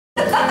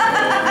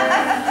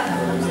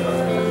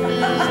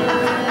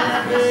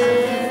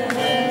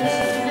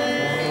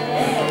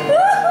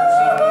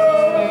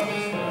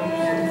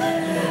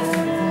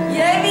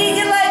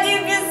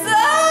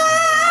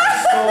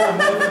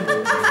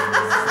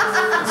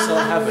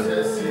saw heaven.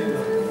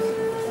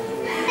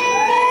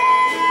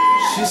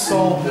 She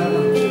saw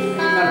heaven.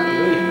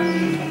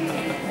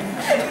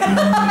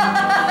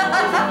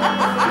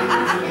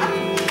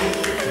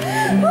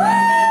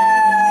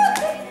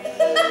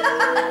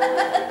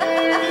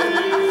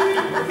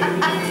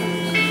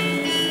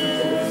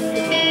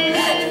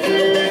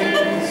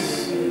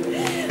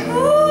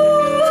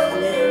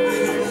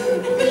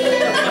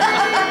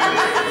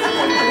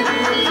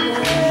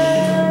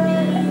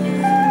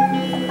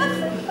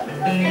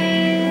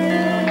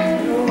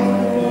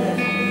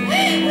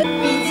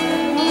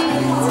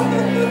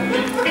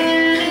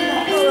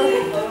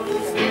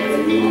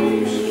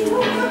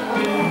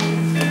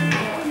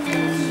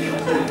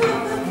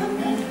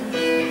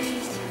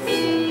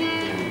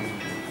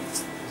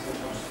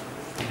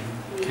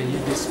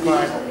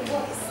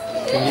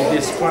 Can you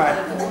describe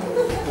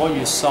what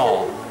you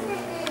saw?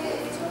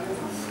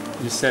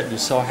 You said you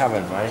saw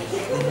heaven, right?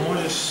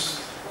 Можешь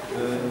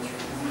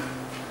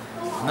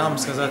нам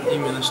сказать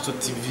именно, что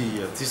ты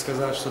видел? Ты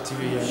сказал, что ты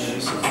видел.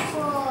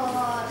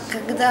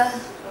 Когда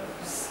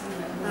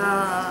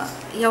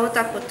я вот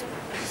так вот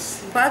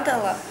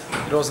падала,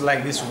 It was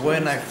like this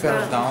when I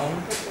fell down.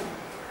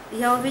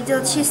 Я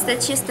увидела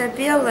чисто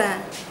белое,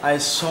 I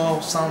saw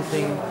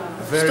something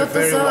very, что-то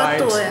very золотое.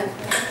 white.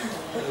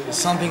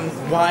 Something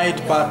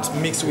white but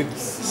mixed with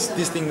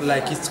this thing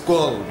like it's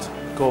gold.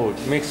 Gold,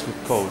 mixed with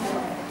gold.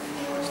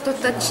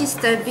 Что-то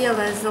чистое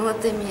белое с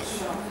золотыми.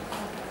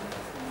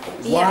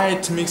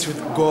 White mixed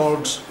with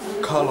gold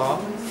color.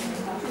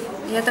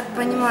 Я так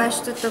понимаю,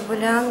 что это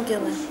были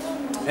ангелы.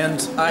 And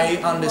I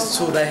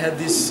understood, I had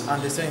this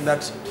understanding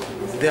that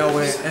there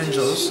were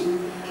angels.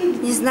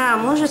 Не знаю,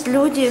 может,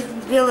 люди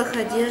в белых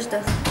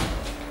одеждах.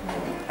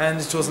 And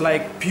it was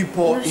like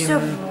people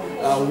in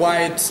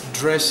white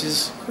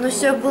dresses. Но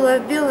все было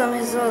белым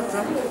и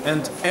золотом.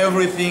 And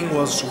everything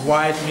was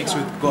white mixed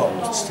with gold.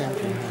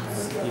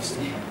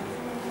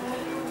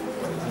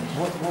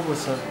 What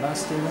was the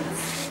last thing?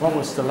 What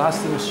was the last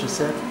thing she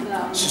said?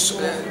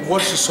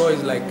 What she saw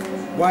is like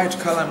white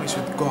color mixed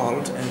with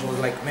gold, and it was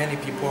like many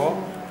people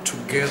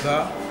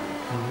together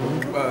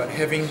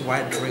having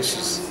white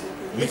dresses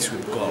mixed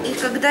with gold. И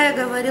когда я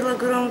говорила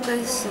громко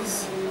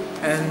Иисус,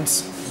 And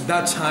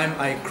that time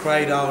I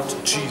cried out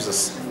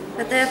Jesus.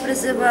 когда я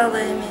призывала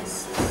имя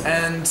Иисус,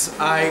 And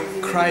I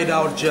cried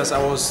out Jesus. I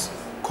was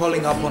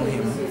calling upon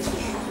him.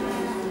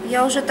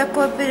 я уже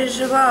такое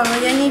переживала, но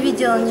я не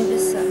видела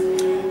небеса.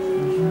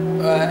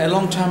 A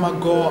long time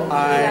ago,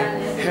 I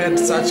had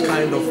such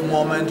kind of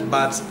moment,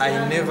 but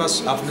I've never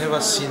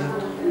seen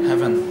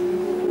heaven.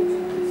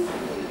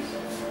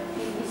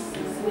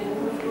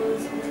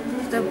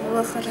 Это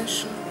было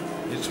хорошо.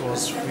 It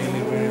was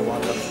really very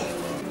wonderful.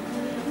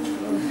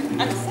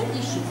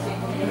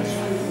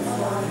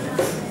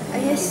 А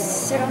я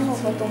все равно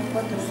потом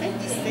подумаю.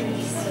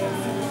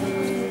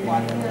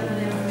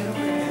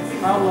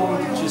 How long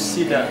did you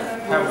see that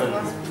heaven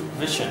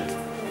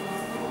vision?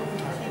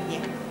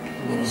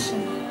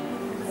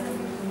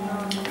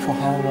 For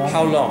how long?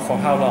 How long? For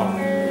how long?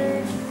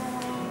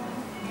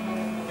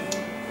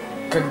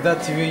 Когда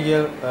ты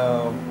видел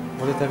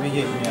вот это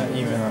видение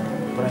именно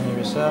про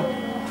небеса,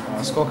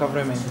 сколько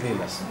времени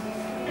длилось?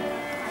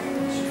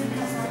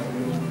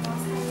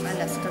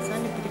 Аля,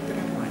 сказали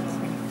перепрямать.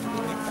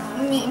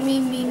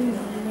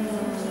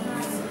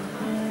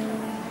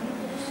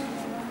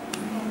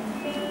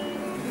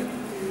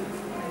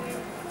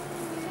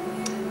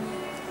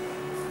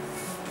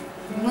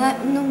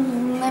 Ну,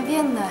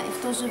 мгновенно, и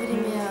в то же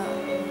время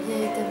я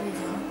это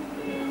видела.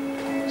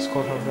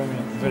 Сколько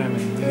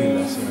времени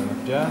длилось?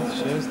 5,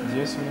 6,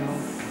 10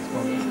 минут?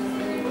 Сколько?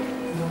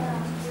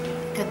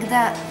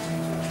 Когда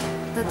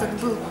этот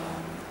был,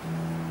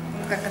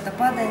 как это,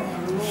 падание,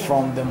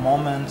 From the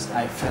moment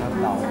I fell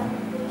down.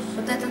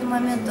 вот этот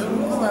момент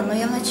было, но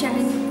я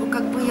вначале,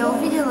 как бы я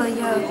увидела,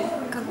 я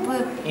как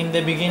бы... In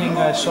the beginning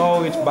I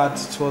saw it, but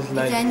it was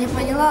like Я не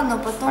поняла, но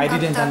потом I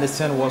didn't как-то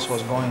understand what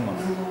was going on.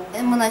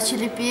 мы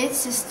начали петь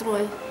с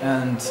сестрой.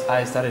 And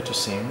I started to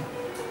sing.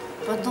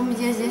 Потом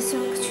я здесь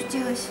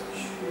очутилась.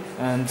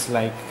 And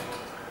like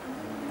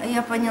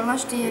Я поняла,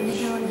 что я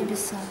видела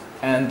небеса.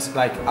 And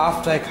like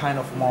after a kind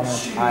of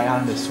moment, I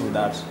understood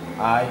that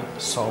I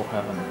saw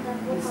heaven.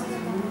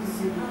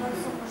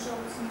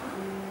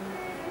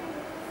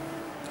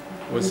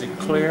 Was it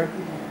clear?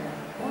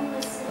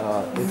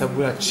 Это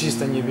было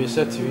чисто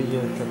небеса, ты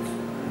видел как...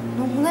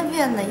 Ну,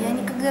 мгновенно, я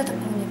никогда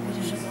такого не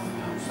переживала.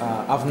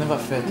 I've never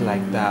felt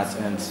like that,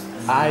 and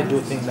I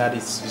do think that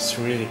it's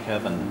really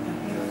heaven.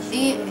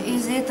 И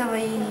из-за этого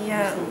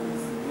я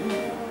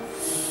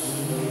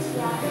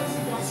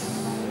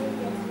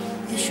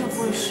еще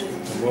больше.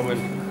 The woman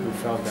who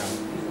fell down.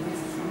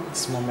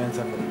 This moment,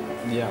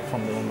 yeah,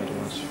 from the moment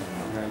when she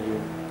fell down. Now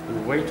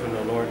you wait on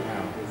the Lord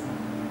now.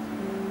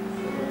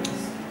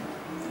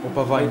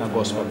 Уповай на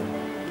Господа.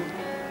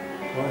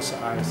 Close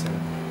your eyes and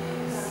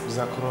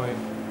Закрой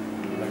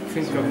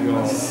think of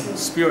your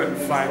spirit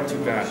flying to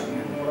God.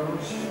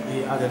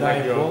 и Let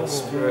отдай your Богу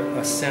spirit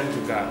ascend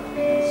to God.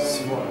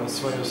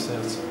 свое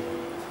сердце.